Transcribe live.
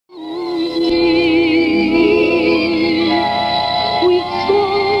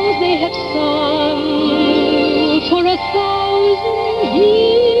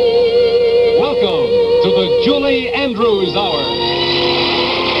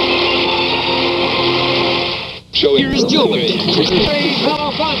showing. Here's jewelry.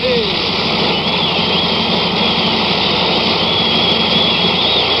 Belafonte.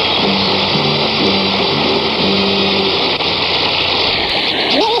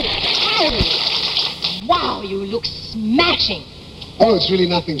 Wow, you look smashing. Oh, it's really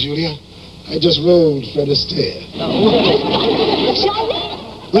nothing, Julia. I just rolled Fred Astaire. Shall we?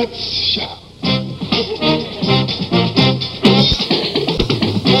 Let's shout.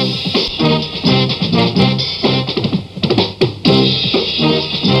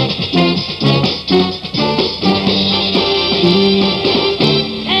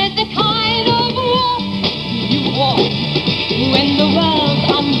 There's the kind of walk you walk when the world's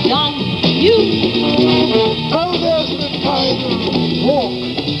undone you. Oh, there's the kind of walk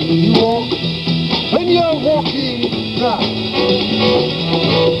you walk when you're walking down.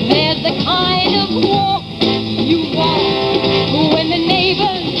 There's the kind of walk you walk when the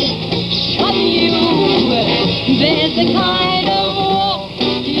neighbors shun you. There's the kind of walk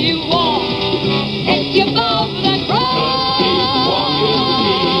you walk sets you above the crowd.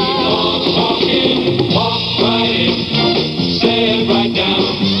 Walk right in, say it right down.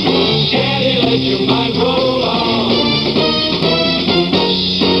 Steady, let your mind roll on.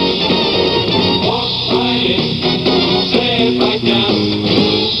 Walk right in, say it right down.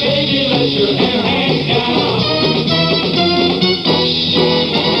 Baby, let your hair hang down.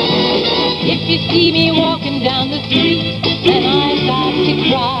 If you see me walking down the street and I start to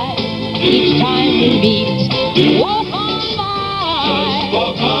cry each time we meet, walk on by.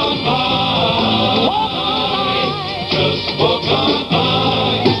 Walk on by. Walk on by. Just walk on by.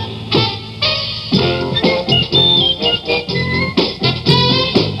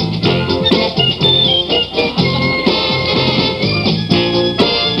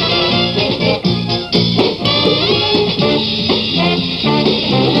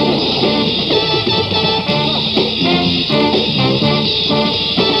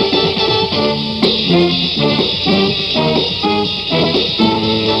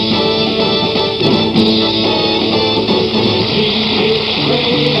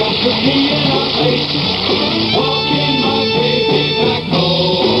 Walking my baby back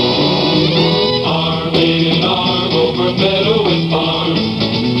home. Arm in arm over meadow and farm.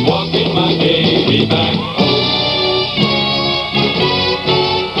 Walking my baby back home.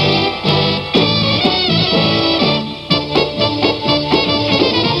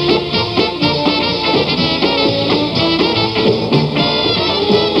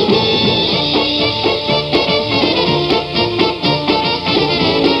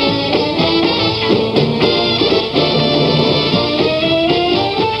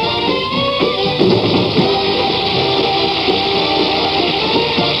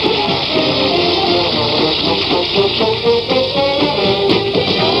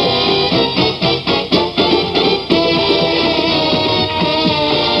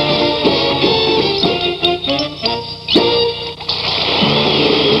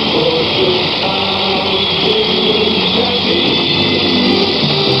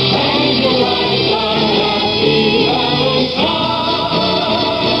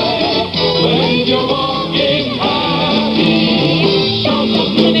 When you're walking happy, shout the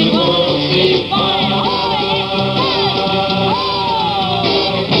living world, see fire.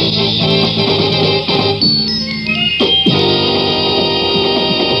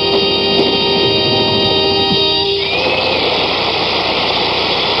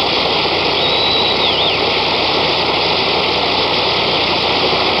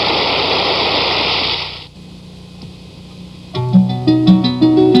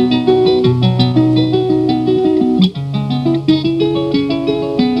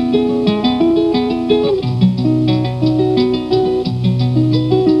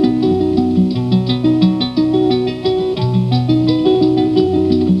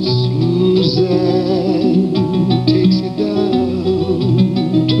 Suzanne takes you down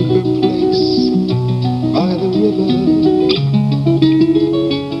to her place by the river.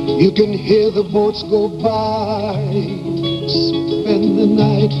 You can hear the boats go by, spend the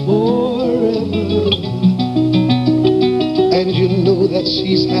night forever. And you know that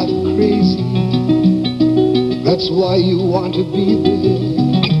she's half crazy, that's why you want to be there.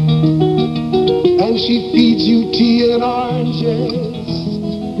 And she feeds you tea and oranges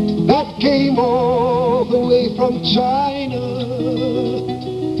that came all the way from China.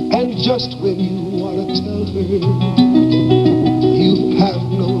 And just when you want to tell her you have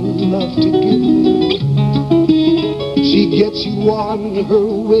no love to give her, she gets you on her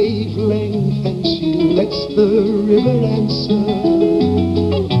wavelength and she lets the river answer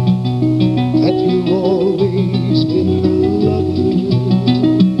that you've always been her lover.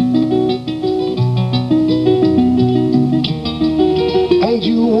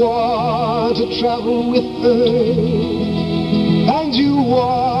 with her, and you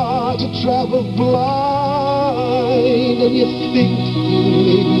want to travel blind, and you think you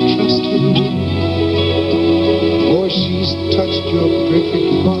maybe trust her, for she's touched your perfect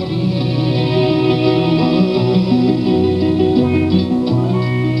body.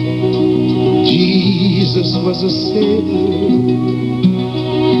 Jesus was a sailor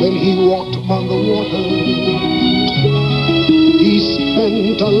when he walked upon the water. He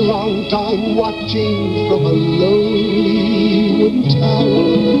spent a long time watching from a lonely wooden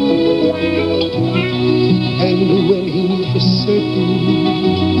tower. And when he knew for certain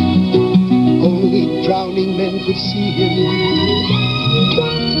only drowning men could see him,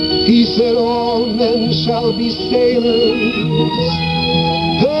 he said, all men shall be sailors,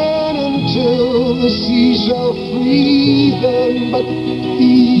 then until the sea shall free them. But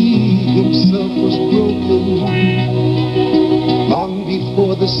he himself was broken long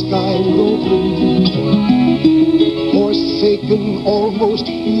before the sky would open, forsaken, almost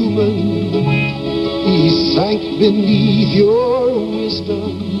human, he sank beneath your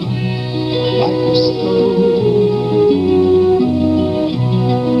wisdom like a stone.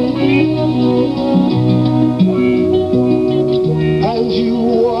 And you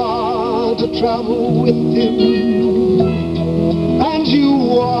want to travel with him, and you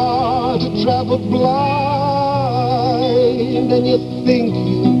want to travel blind, and you think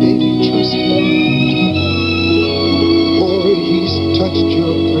you maybe trust him, for he's touched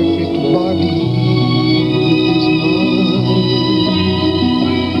your perfect body with his mind.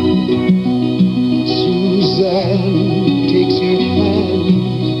 Suzanne takes your hand,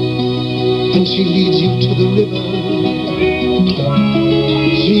 and she leads you to the river.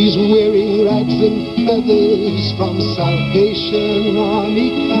 She's wearing rags and feathers from Salvation Army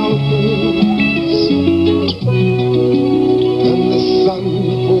counters, and the sun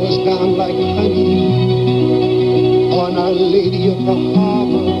pours down like honey on Our Lady of the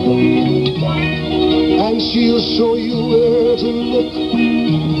Harbor, and she'll show you where to look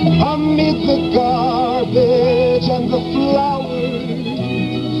amid the garbage and the flowers.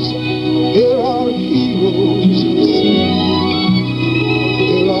 There are heroes in the sea,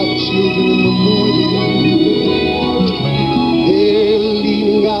 there are children in the morning, they're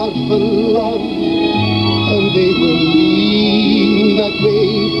leaning out for love, and they will lean that way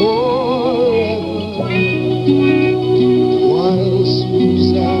forever, while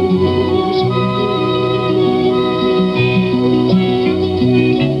Suzanne goes home.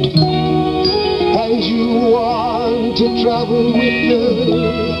 And you want to travel with her,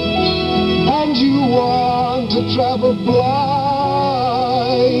 and you want to travel blind,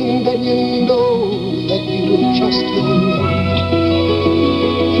 and you know that you will trust her,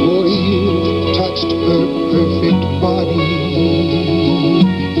 for you've touched her perfect body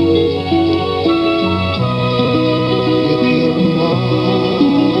with your mind.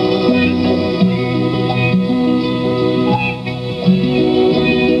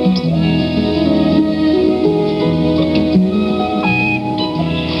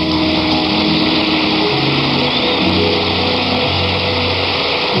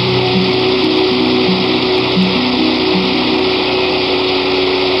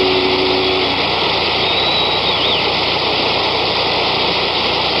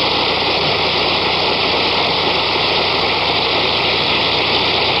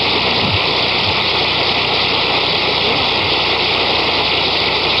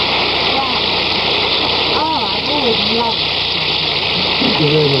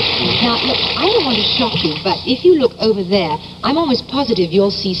 Now, look, I don't want to shock you, but if you look over there, I'm almost positive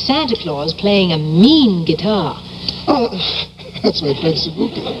you'll see Santa Claus playing a mean guitar. Oh, that's my friend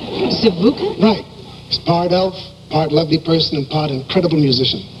Sivuca. Sivuca? Right. He's part elf, part lovely person, and part incredible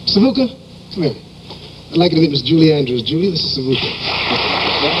musician. Sivuca, come here. I'd like you to meet Miss Julie Andrews. Julie, this is Sivuca.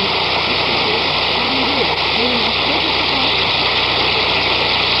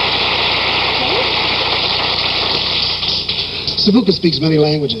 Sivuca speaks many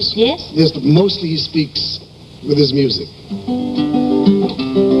languages. Yes? Yes, but mostly he speaks with his music.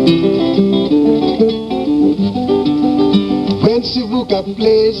 When Sivuca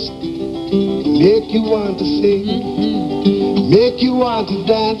plays, make you want to sing, make you want to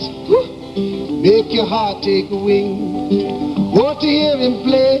dance, make your heart take a wing. Oh, to hear him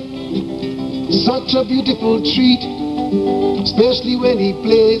play, such a beautiful treat, especially when he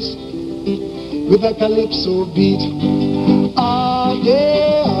plays with a calypso beat. All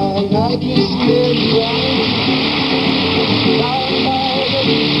day, all night, we spend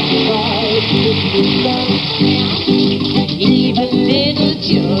Even little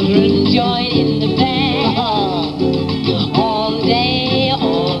children join in the band. All day,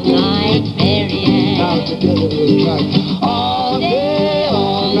 all night, merry hand.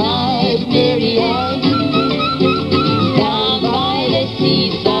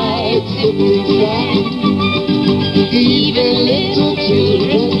 seaside, Sivuca. Even little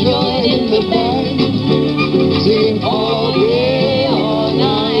children join in the band, singing all day, all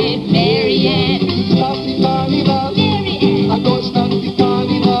night, Marianne, stop the carnival. I don't stop the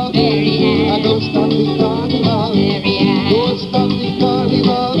carnival. I Marianne, don't stop the carnival. Marianne, Don't stop the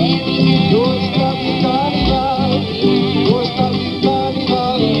carnival. Don't stop the carnival. Don't stop the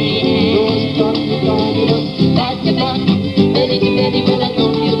carnival. Don't stop the carnival. back to back, Betty to Betty, well I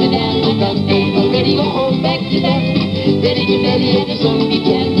don't feel the damn like I'm ready to go home, back to back, Betty to Betty, and the zombie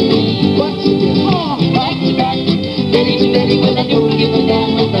jamboree. Once again. Back to back, Betty to Betty, well I don't give a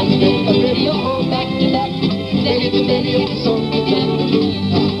damn like I'm ready to go home, back to back, Betty to Betty, and the zombie jamboree.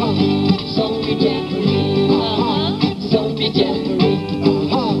 Zombie jamboree, zombie jamboree,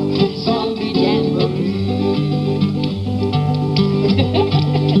 zombie jamboree.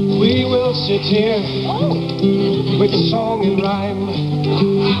 We will sit here Oh, with song and rhyme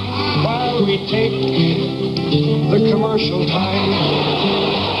while we take the commercial time.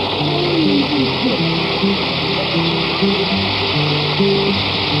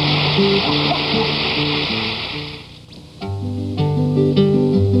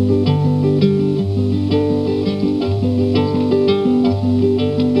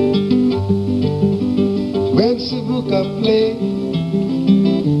 When Sivuca play,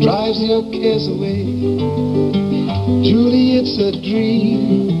 drives your cares away. Truly it's a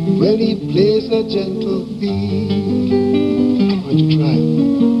dream when he plays a gentle theme. Why don't you try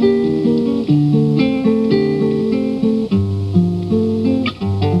it?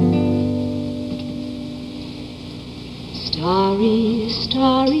 starry,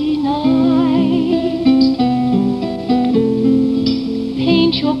 starry night,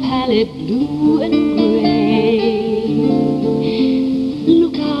 paint your palette blue and gray.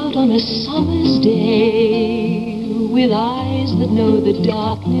 Look out on a summer's day with eyes that know the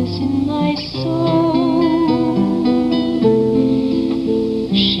darkness in my soul.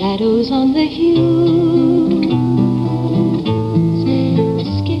 Shadows on the hills,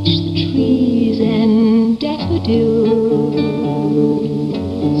 sketch the trees and daffodils.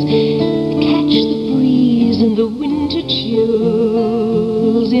 Catch the breeze and the winter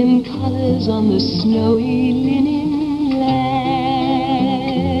chills in colors on the snowy linen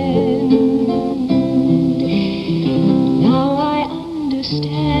land. Now I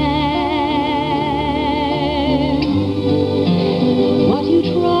understand what you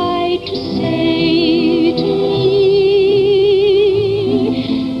tried to say to me,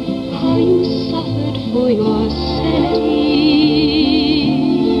 how you suffered for your sanity,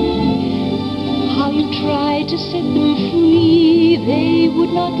 how you tried to set them free. They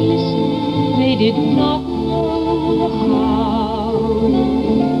would not listen, they did not know how.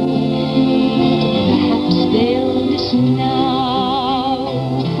 Perhaps they'll listen now,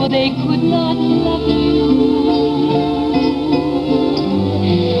 for they could not love you.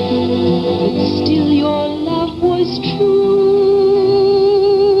 But still your love was true.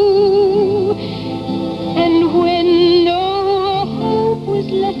 And when no hope was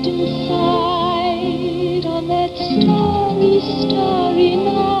left inside on that starry, starry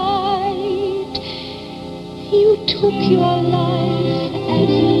night, you took your life as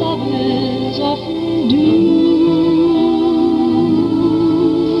lovers often do.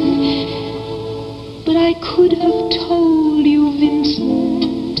 But I could have told you,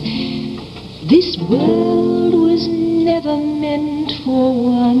 Vincent, this world was never meant for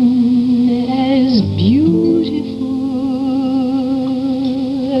one as beautiful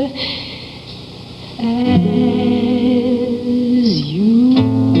as you.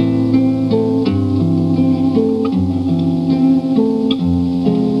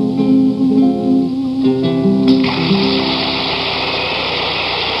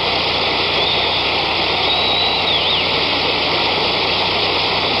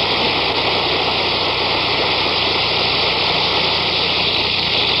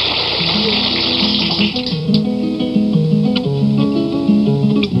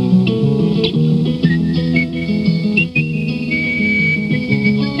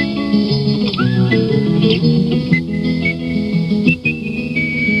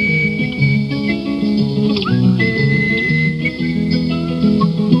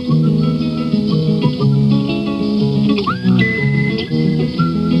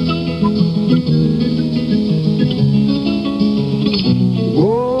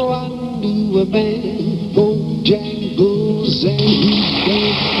 Bojangles and he's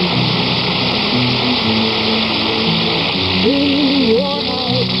dancing in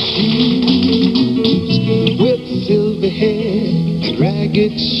worn-out shoes with silver hair,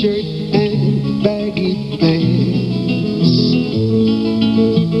 ragged shirt and baggy pants.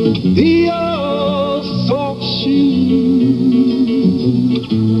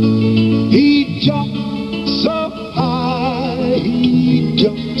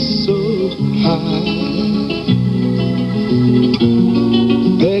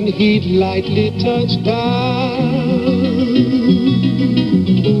 he'd lightly touch down.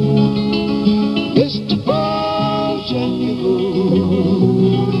 Mr. Bojangles,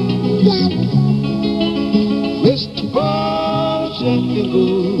 Mr. Bojangles,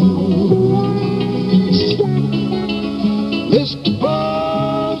 Mr.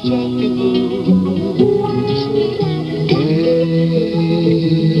 Bojangles,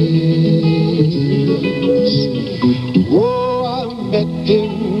 yes. Oh, I met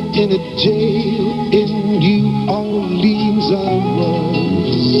him in a jail in New Orleans. I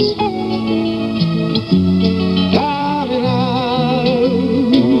was down and out.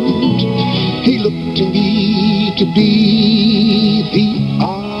 He looked to me to be the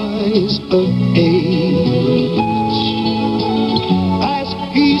eyes of age. As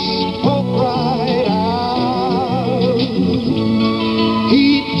he spoke right out, he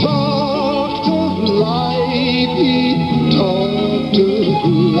talked of life, he talked of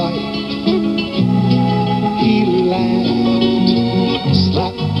life. He laughed,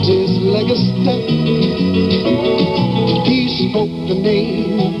 slapped his leg a step. He spoke the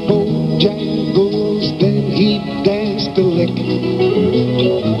name Bojangles, then he danced a lick.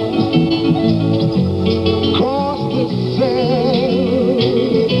 Across the cell,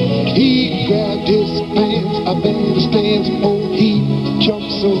 he grabbed his pants, a bandstand, oh, he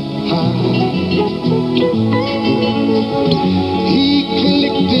jumped so high. He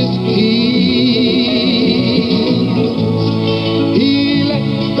clicked his heels, he let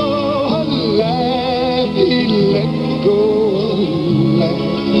go a laugh, he let go a laugh.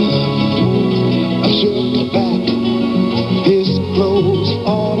 I shook back his clothes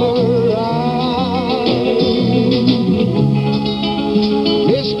all around.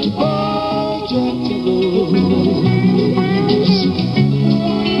 Mr. Bojangles,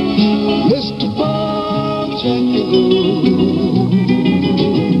 Mr. Bojangles,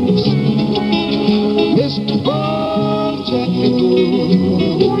 Mr. Bojangles,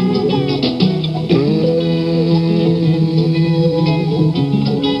 yes.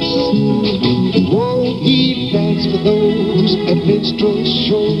 Oh, he danced for those at minstrel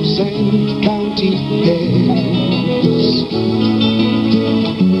shows and county fairs.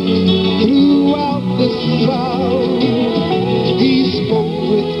 Throughout the South, he spoke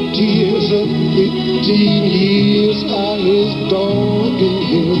with tears of 15 years. I is dogging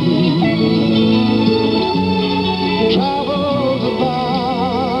him. Traveled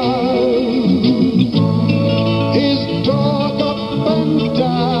about, his dog up and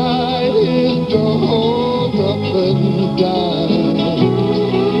died, his dog up and died.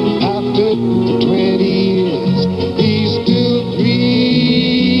 After 20 years, he still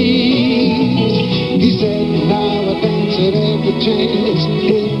breathes. He said, now I dance at every chance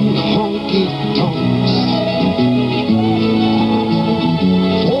in honky tonks.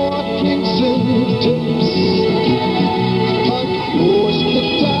 For drinks and tips, but most the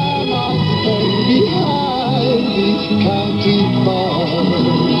time I spend behind these county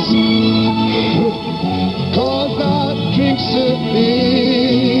bars. 'Cause our drinks are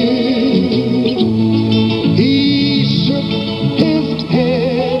big. He shook his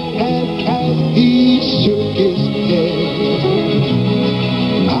head, and as he shook his head,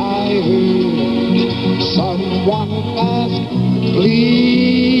 I heard someone ask,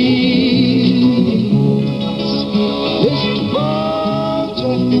 please, Mr.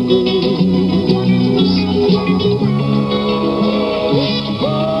 Bojangles, Mr.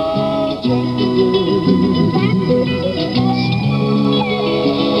 Bojangles,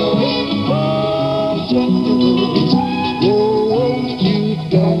 Mr. Bojangles, won't you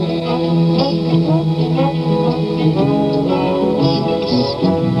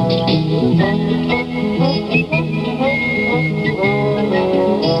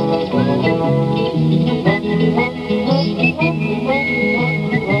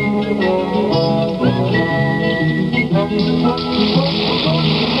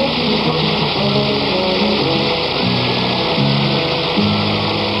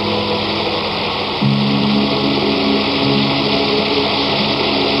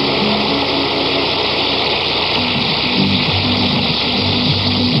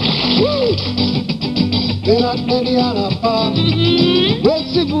There are many on a bar. When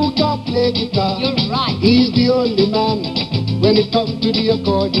Sivuca play guitar, You're right. he's the only man when it comes to the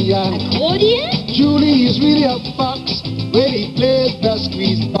accordion. Accordion? Julie is really a fox when he plays the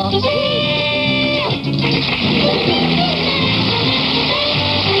squeeze box.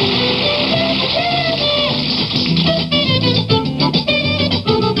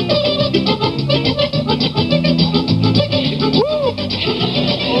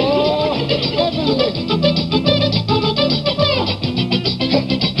 Oh, heavenly.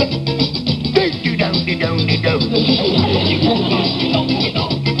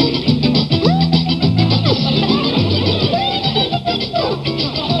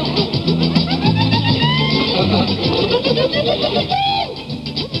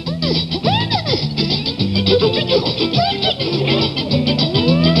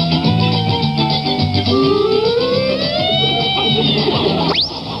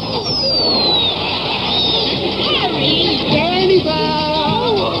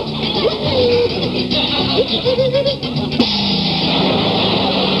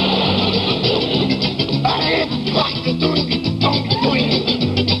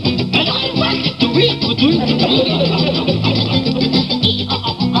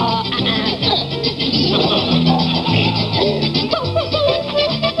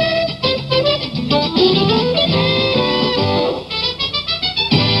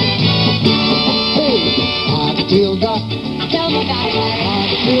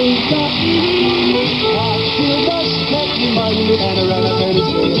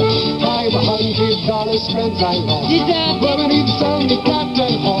 Friends I lost. Well, it's only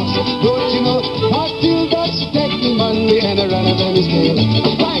Captain Horse. Don't you know? Matilda's taking money and a run of Venice tail.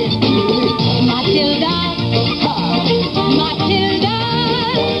 Right, Matilda, Matilda,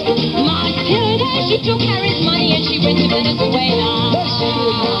 Matilda, she took Harry's money and she went to Venezuela.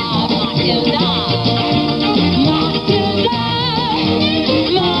 Matilda, Matilda,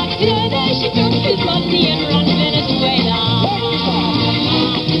 Matilda, she took his money and ran to Venezuela.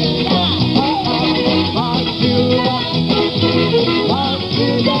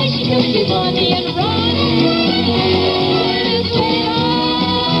 Matilda, she took his money and ran to Venezuela.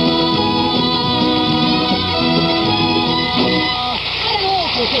 What an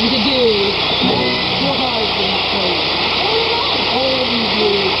awful thing to do. what I've been saying. All these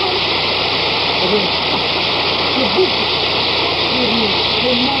years. The book.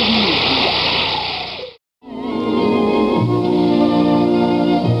 They love me.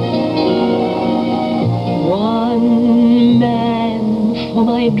 One man for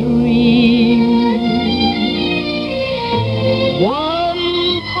my dream, one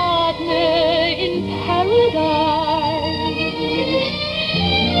partner in paradise.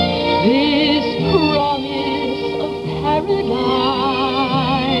 This promise of paradise,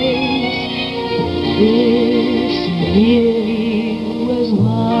 this really was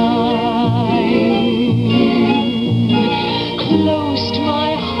mine. Close to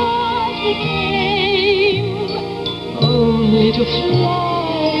my heart he came, only to fly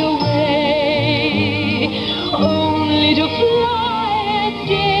away, only to fly a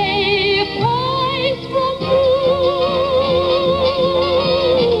day flies from moonlight.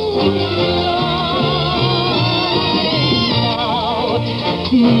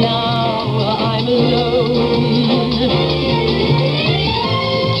 Now I'm alone.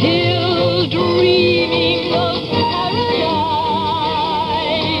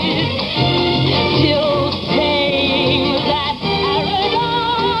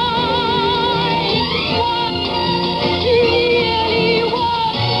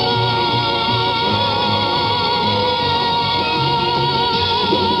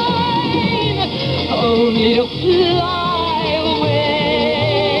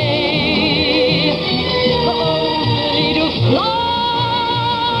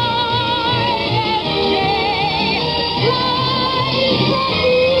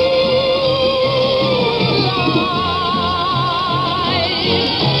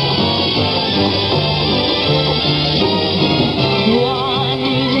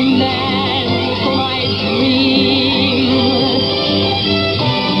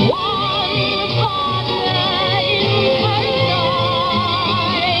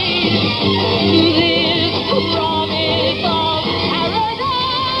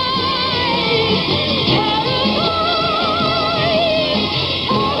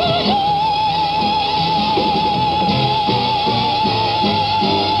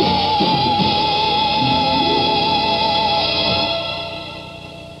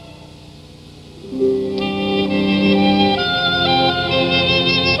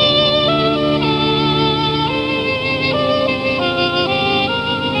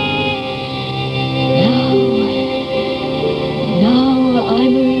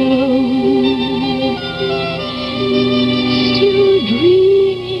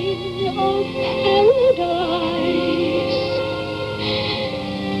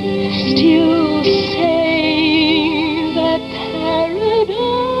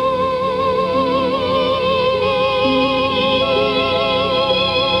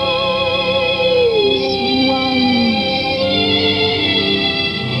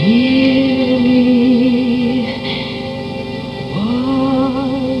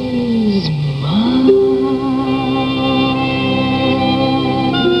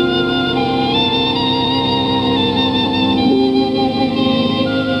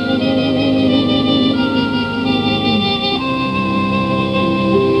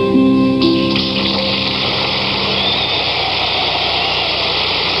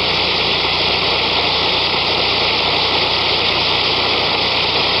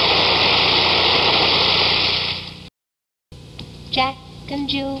 and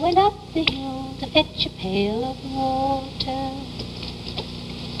Jill went up the hill to fetch a pail of water.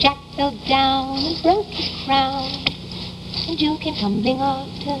 Jack fell down and broke his crown, and Jill came tumbling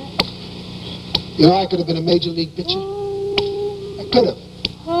after. You know, I could have been a major league pitcher. I could have.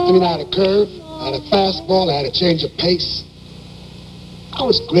 I mean, I had a curve, I had a fastball, I had a change of pace. I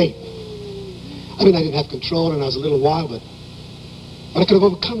was great. I mean, I didn't have control and I was a little wild, but I could have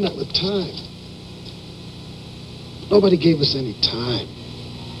overcome that with time. Nobody gave us any time.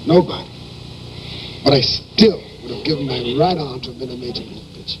 Nobody. But I still would have given my right arm to have been a major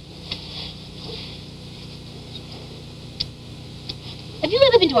league pitcher. Have you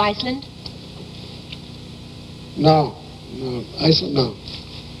ever been to Iceland? No. Iceland, no.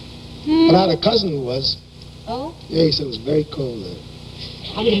 But I had a cousin who was. Oh? Yeah, he said it was very cold there.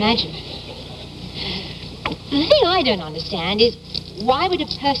 I would imagine. The thing I don't understand is, why would a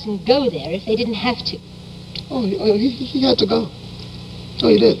person go there if they didn't have to? Oh, he had to go. Oh,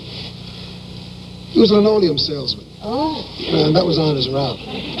 he did. He was a linoleum salesman. Oh. And that was on his route.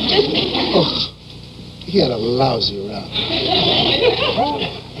 Oh, he had a lousy route. Oh,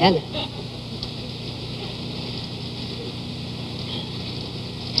 Ellen.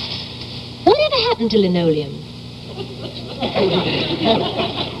 Whatever happened to linoleum?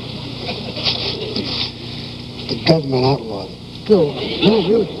 The government outlawed it. Good. No,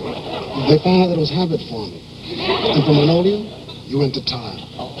 really. They found out that it was habit forming. And from linoleum, you went to tile.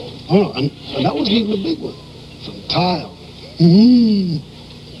 Oh, and that wasn't even a big one. From tile.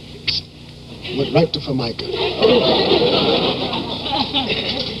 Went right to Formica.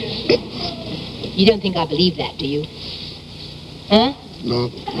 You don't think I believe that, do you? Huh? No.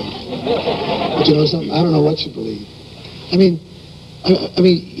 But you know something? I don't know what you believe. I mean,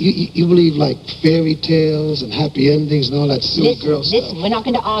 you believe like fairy tales and happy endings and all that silly girl stuff. Listen, we're not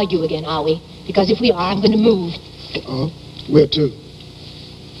going to argue again, are we? Because if we are, I'm going to move. Oh, where to?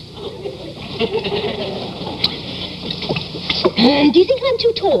 Do you think I'm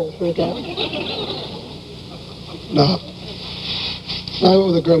too tall for a girl? No. I went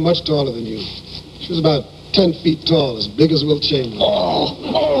with a girl much taller than you. She was about 10 feet tall, as big as Will Chamberlain.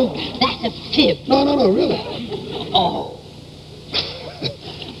 Oh, that's a fib. No, really. Oh.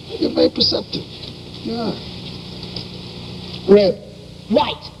 You're very perceptive. Yeah. Red.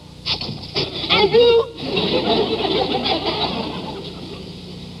 White. And blue.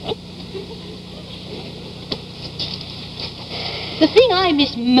 The thing I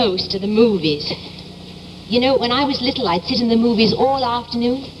miss most are the movies. You know, when I was little, I'd sit in the movies all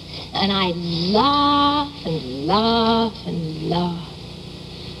afternoon, and I'd laugh and laugh and laugh.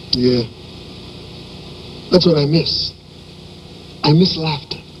 Yeah. That's what I miss. I miss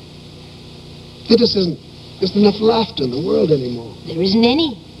laughter. There just isn't enough laughter in the world anymore. There isn't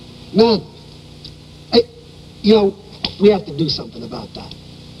any. None. You know, we have to do something about that.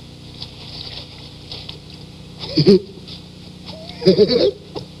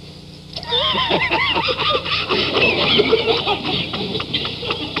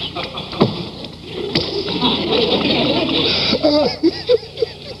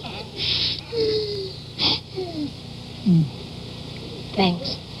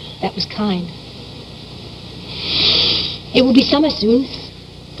 Thanks. That was kind. It will be summer soon.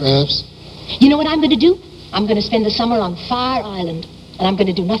 Perhaps. You know what I'm going to do? I'm going to spend the summer on Fire Island. And I'm going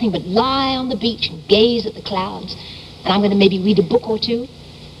to do nothing but lie on the beach and gaze at the clouds. And I'm going to maybe read a book or two.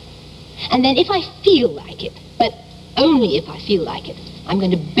 And then if I feel like it, but only if I feel like it, I'm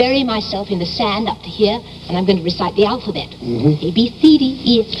going to bury myself in the sand up to here, and I'm going to recite the alphabet. A, B, C, D,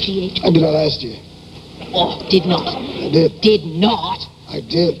 E, F, G, H. I did that last year. Oh, did not. I did. Did not. I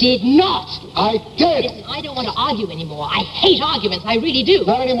did. Did not. I did. Listen, I don't want to argue anymore. I hate arguments. I really do.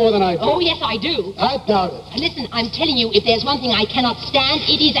 Not any more than I do. Oh, yes, I do. I doubt it. And listen, I'm telling you, if there's one thing I cannot stand,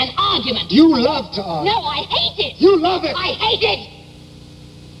 it is an argument. You love to argue. No, I hate it. You love it. I hate it.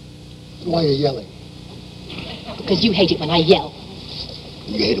 Why are you yelling? Because you hate it when I yell.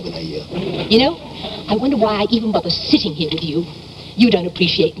 You hate it when I yell. You know, I wonder why I even bother sitting here with you. You don't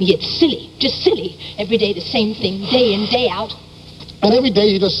appreciate me. It's silly. Just silly. Every day the same thing, day in, day out. And every day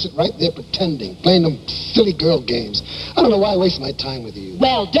you just sit right there pretending, playing them silly girl games. I don't know why I waste my time with you.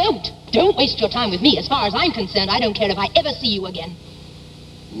 Well, don't. Don't waste your time with me. As far as I'm concerned, I don't care if I ever see you again.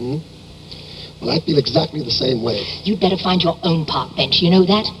 Well, I feel exactly the same way. You'd better find your own park bench. You know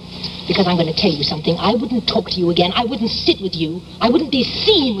that? Because I'm going to tell you something. I wouldn't talk to you again. I wouldn't sit with you. I wouldn't be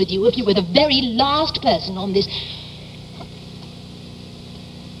seen with you if you were the very last person on this...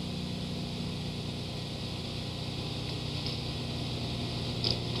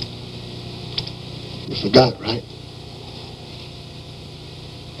 You forgot, right?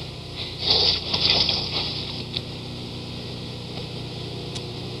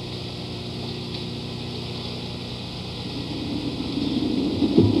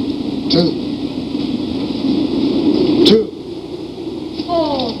 2, 2,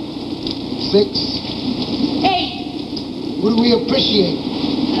 4, 6. 8, What do we appreciate?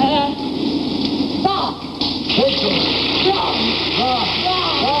 rock, Excellent. rock, Ah,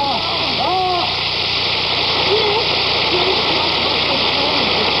 ah, ah.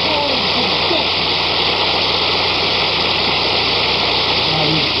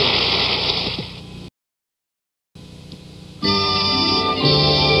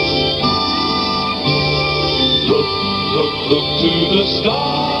 Look, look, look to the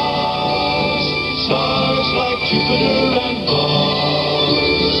stars, stars like Jupiter and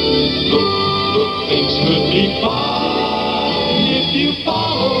Mars. Look, look, things could be fine if you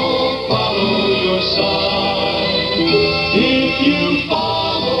follow, follow your sign. If you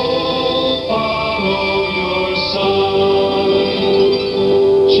follow, follow your sign.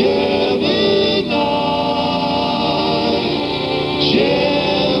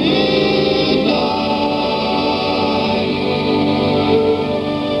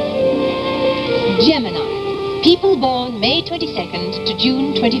 Gemini, Gemini. People born May 22nd to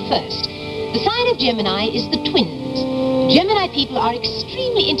June 21st. The sign of Gemini is the twins. Gemini people are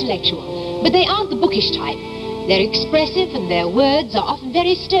extremely intellectual, but they aren't the bookish type. They're expressive and their words are often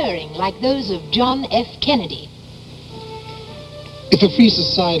very stirring, like those of John F. Kennedy. If a free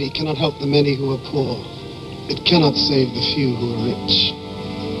society cannot help the many who are poor, it cannot save the few who are rich.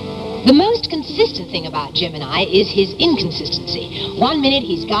 The most consistent thing about Gemini is his inconsistency. One minute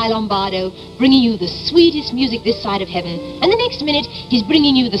he's Guy Lombardo, bringing you the sweetest music this side of heaven, and the next minute he's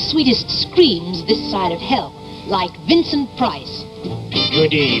bringing you the sweetest screams this side of hell, like Vincent Price.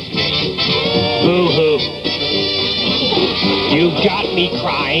 Good evening. Boo-hoo. You got me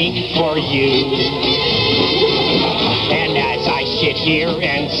crying for you. And as I sit here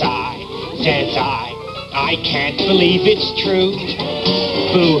and sigh, says I can't believe it's true.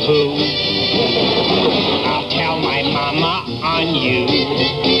 Boo-hoo. I'll tell my mama on you.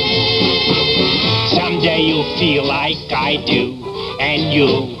 Someday you'll feel like I do, and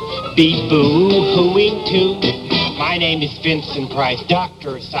you'll be boo-hooing too. My name is Vincent Price,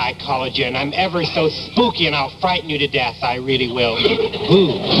 doctor of psychology, and I'm ever so spooky and I'll frighten you to death. I really will.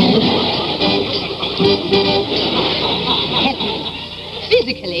 Boo.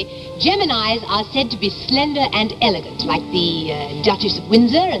 Physically, Geminis are said to be slender and elegant, like the Duchess of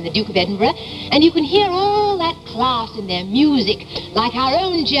Windsor and the Duke of Edinburgh, and you can hear all that class in their music, like our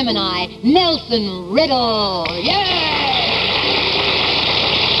own Gemini, Nelson Riddle. Yeah!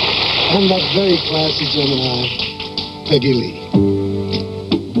 And that very classy Gemini, Peggy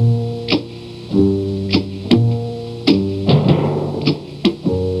Lee.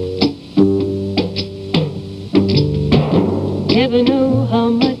 Never know how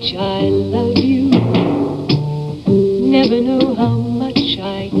much I love you. Never know how much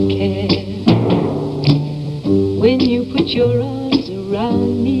I care. When you put your arms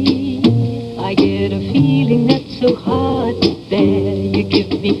around me, I get a feeling that's so hard to bear. You give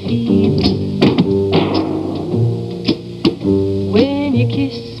me fever. When you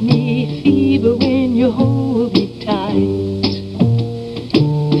kiss me, fever. When you hold me tight,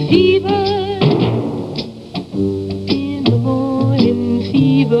 fever. In the morning,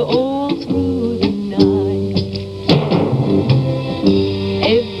 fever all through the night.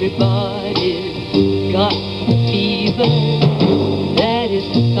 Everybody's got fever. That is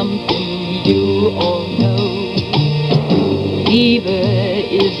something you all know. Fever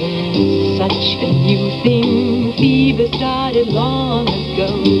isn't such a new thing. Fever started long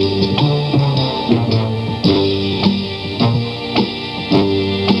ago.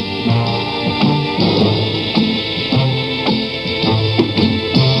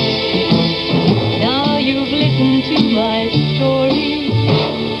 Now you've listened to my story.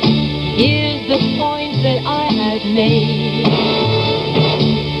 Here's the point that I had made.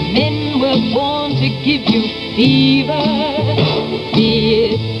 Men were born to give you fever. Be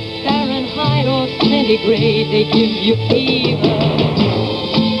it Fahrenheit or centigrade, they give you fever.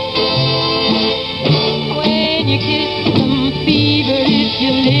 When you kiss them, fever if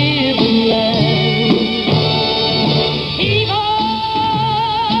you live and learn. Fever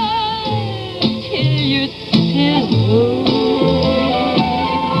till you sizzle.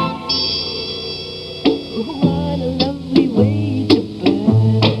 What a lovely way to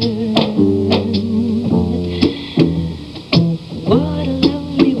burn. What a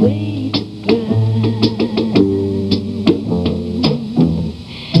lovely way to burn.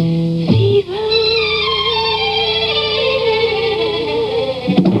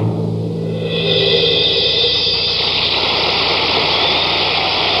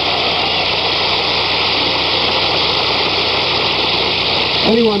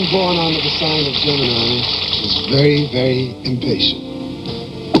 Anyone born under the sign of Gemini is very, very impatient.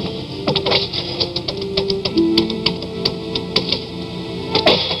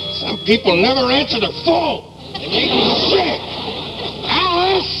 Some people never answer their phone. They make me sick.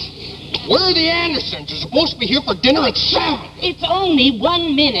 Alice! Where are the Andersons? They're supposed to be here for dinner at 7. It's only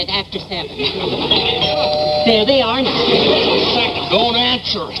 1 minute after 7. There they are now. Second, don't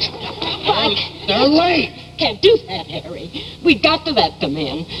answer it. They're late. Can't do that, Harry. We've got to let them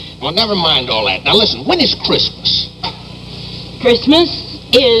in. Well, never mind all that. Now listen, when is Christmas? Christmas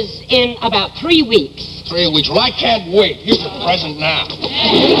is in about 3 weeks. 3 weeks. Well, I can't wait. Here's the present now.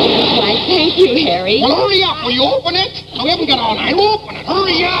 Why, thank you, Harry. Well, hurry up. Will you open it? No, we haven't got all night. Open it.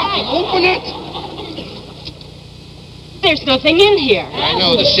 Hurry up. Open it. There's nothing in here. I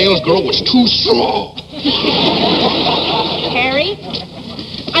know. The salesgirl was too slow. Harry,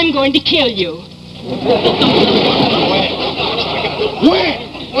 I'm going to kill you. When?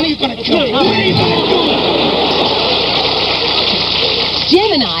 When are you going to kill me? When are you going to do it?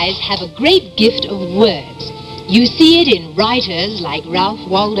 Geminis have a great gift of words. You see it in writers like Ralph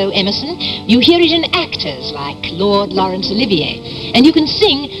Waldo Emerson. You hear it in actors like Lord Laurence Olivier. And you can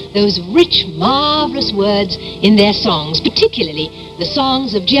sing those rich, marvelous words in their songs, particularly the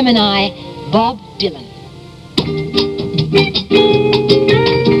songs of Gemini Bob Dylan.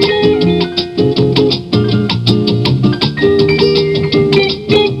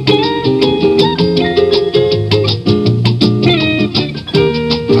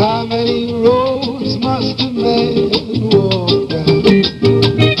 How many roads must a man walk down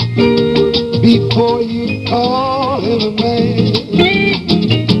before you call him a man?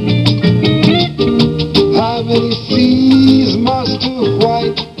 How many seas must a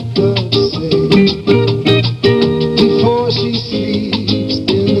white dove sail before she sleeps in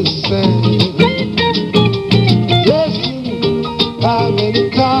the sand? Listen, how many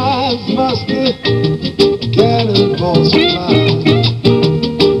times must a cannonball fly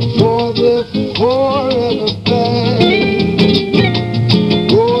for the forever band?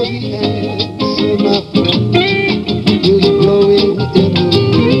 Oh, the answer, my friend, is blowing in the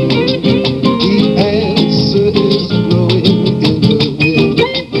wind. The answer is blowing in the wind.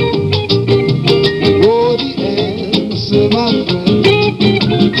 Oh, the answer, my friend,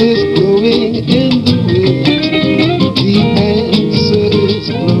 is blowing in the wind. The answer is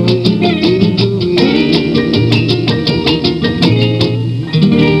blowing in the wind.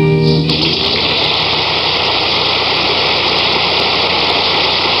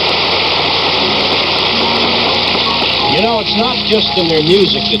 You know, it's not just in their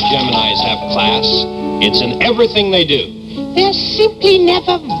music that Geminis have class. It's in everything they do. They're simply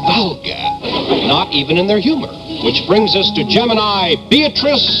never vulgar. Not even in their humor. Which brings us to Gemini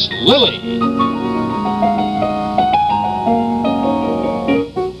Beatrice Lilly.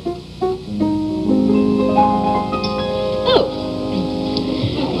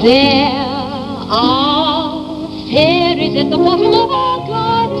 There are fairies at the bottom of our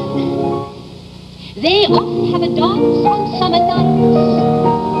garden. They often have a dance on summer nights.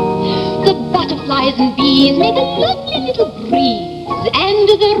 The butterflies and bees make a lovely little breeze, and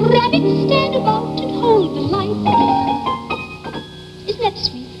the rabbits stand about and hold the light. Isn't that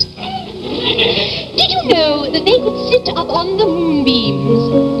sweet? Did you know that they could sit up on the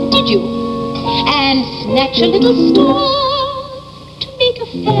moonbeams? Did you? And snatch a little star to make a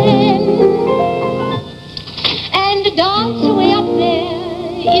fan, and dance away up there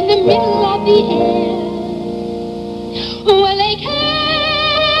in the middle of the air. Well, they can.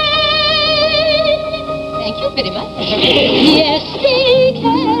 Thank you very much. Yes, they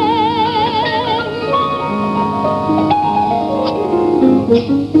can.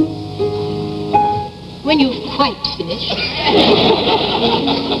 When you've quite finished.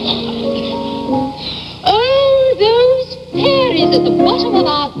 Oh, those fairies at the bottom of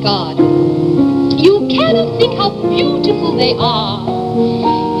our garden. You cannot think how beautiful they are.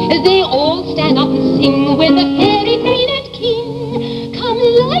 They all stand up and sing when the fairy maiden king come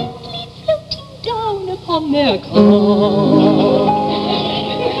lightly floating down upon their car.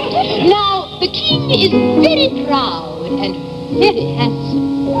 Now, the king is very proud and very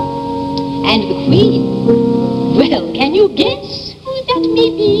handsome. And the queen, well, can you guess who that may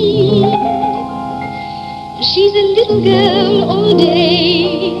be? She's a little girl all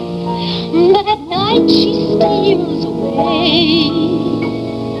day, but at night she steals away.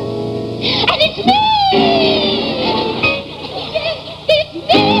 And it's me! Yes, it's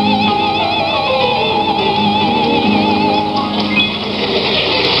me!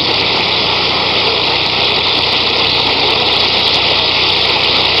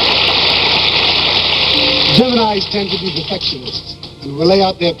 Geminis tend to be perfectionists. and will lay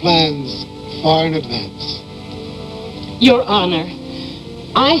out their plans far in advance. Your Honor,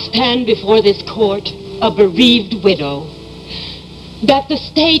 I stand before this court a bereaved widow. That the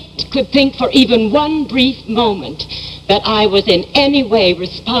state could think for even one brief moment that I was in any way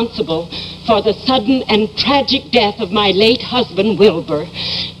responsible for the sudden and tragic death of my late husband, Wilbur,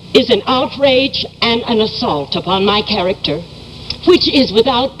 is an outrage and an assault upon my character, which is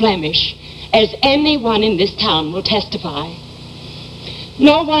without blemish, as anyone in this town will testify.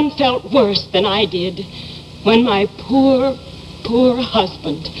 No one felt worse than I did when my poor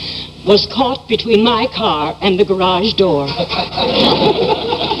husband was caught between my car and the garage door.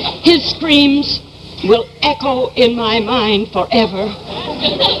 His screams will echo in my mind forever.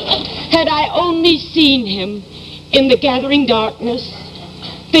 Had I only seen him in the gathering darkness,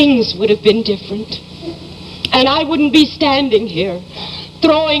 things would have been different. And I wouldn't be standing here,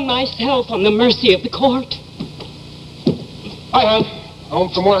 throwing myself on the mercy of the court. Hi, hon. Home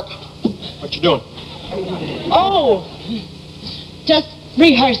from work. What you doing? Oh, just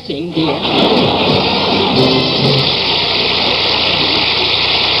rehearsing, dear.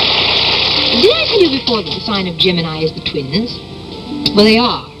 Did I tell you before that the sign of Gemini is the twins? Well, they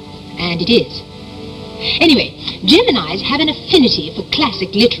are, and it is. Anyway, Geminis have an affinity for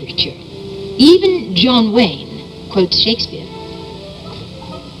classic literature. Even John Wayne quotes Shakespeare.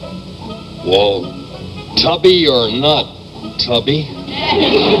 Well, tubby or not tubby,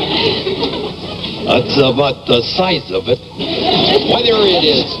 that's about the size of it. Whether it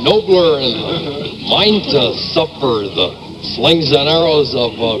is nobler in mind to suffer the slings and arrows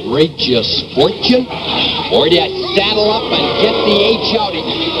of outrageous fortune, or to saddle up and get the H out.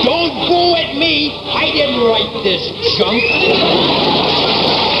 Don't go at me! I didn't write this junk.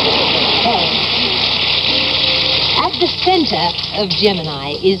 At the center of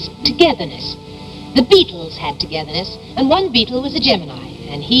Gemini is togetherness. The Beatles had togetherness, and one Beatle was a Gemini,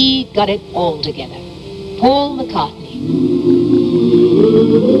 and he got it all together. Paul McCartney.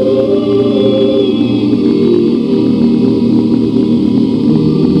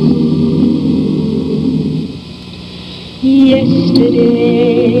 Yesterday,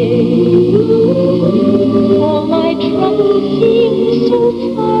 all my troubles seemed so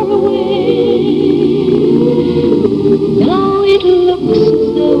far away. Now it looks as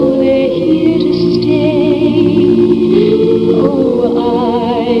though they're here to stay. Oh,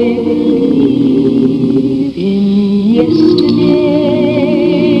 I believe in yesterday.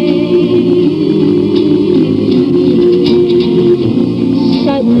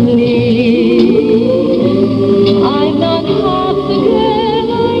 Suddenly, I'm not half the girl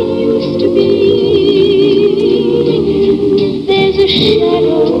I used to be. There's a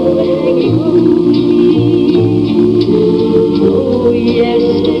shadow hanging over me. Oh,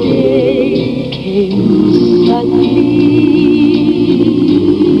 yesterday came suddenly.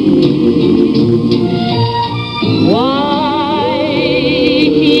 Why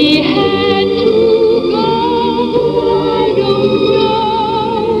he had to go, I don't know.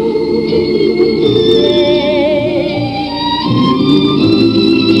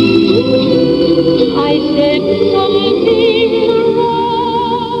 I said something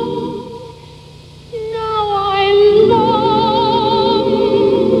wrong. Now I long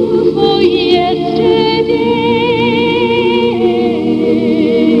for yesterday.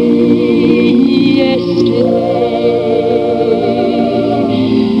 Yesterday,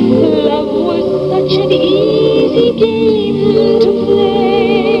 love was such an easy game to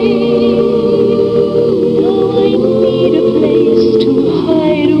play. Now I need a place to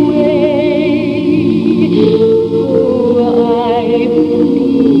hide away. Oh, I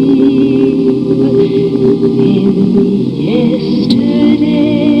believe in yesterday.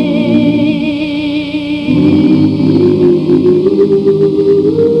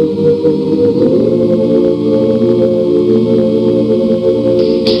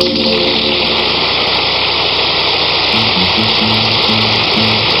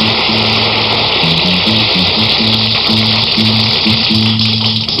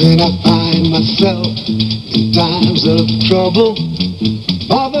 When I find myself in times of trouble,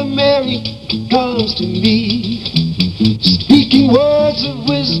 Mother Mary comes to me, speaking words of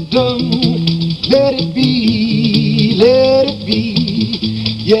wisdom. Let it be, let it be.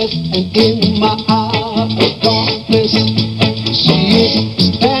 Yes, and in my hour of darkness, she is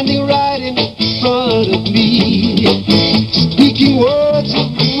standing right in front of me, speaking words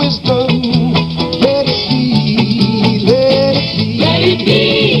of wisdom. Let it be, let it be.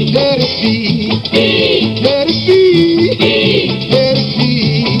 Let it be. Let it be. Let it be.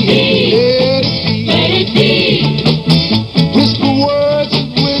 Let it be. Let it be. Whisper words of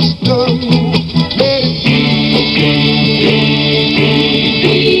wisdom. Let it be.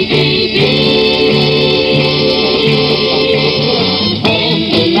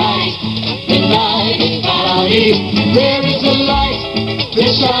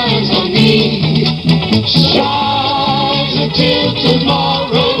 that shines on me shines until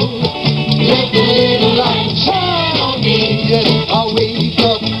tomorrow. Let the little light shine on me. Yes, I'll wake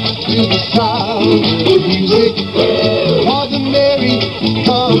up to the sound of music, Mother Mary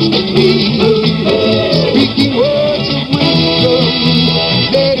comes to me, speaking words of wisdom.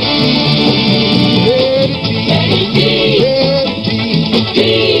 Let it be, let it be, let it be,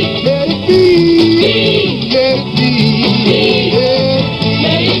 let it be, let it be,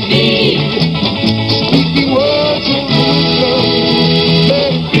 let it be, speaking words of wisdom.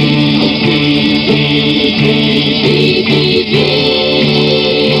 Let it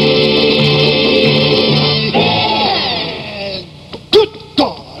good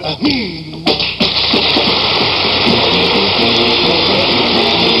God!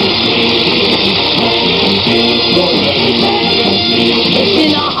 It's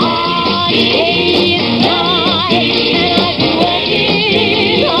been a hard day's night, and I've been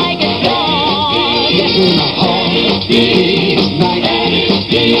working like a dog. It's been a hard day's night.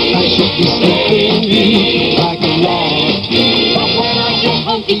 I should be sleeping like a log. But when I get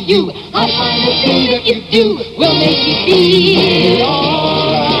home to you, I find the thing that you do will make me feel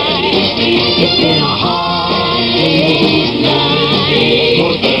alright. It's been a hard day's night.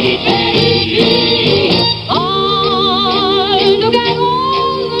 Oh, look at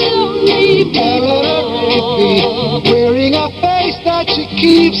all the lonely people Wearing a face that she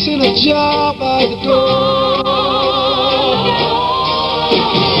keeps in a jar by the door.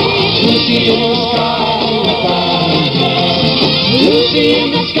 Lucy in the sky with diamonds. Lucy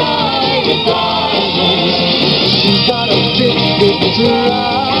in the sky with diamonds. She's got a ticket to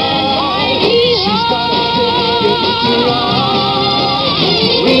ride. She's got a ticket to ride.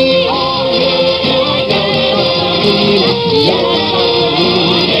 We all live together. Yes,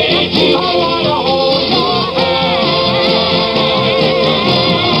 I wanna hold your hand.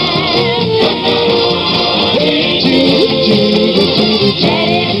 Hey,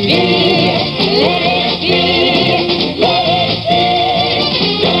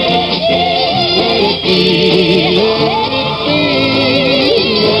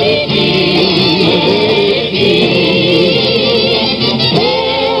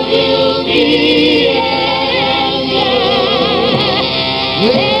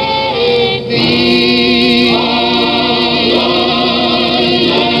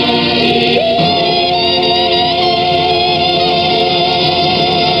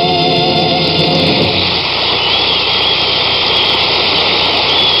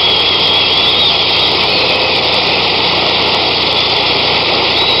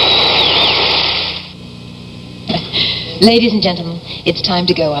 Ladies and gentlemen, it's time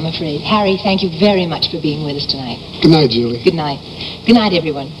to go, I'm afraid. Harry, thank you very much for being with us tonight. Good night, Julie. Good night. Good night,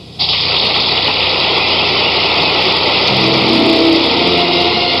 everyone.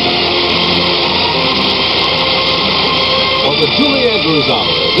 For the Julie Andrews Hour,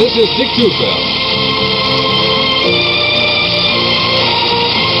 this is Dick Dufresne.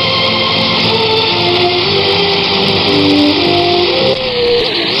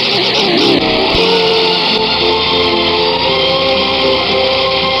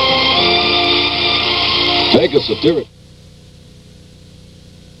 Make a satiric.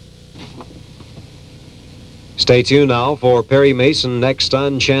 Stay tuned now for Perry Mason next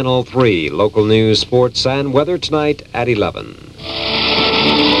on Channel 3. Local news, sports, and weather tonight at 11.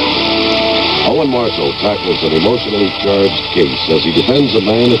 Owen Marshall tackles an emotionally charged case as he defends a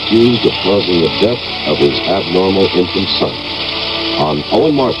man accused of causing the death of his abnormal infant son. On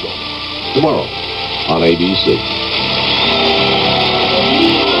Owen Marshall, tomorrow on ABC.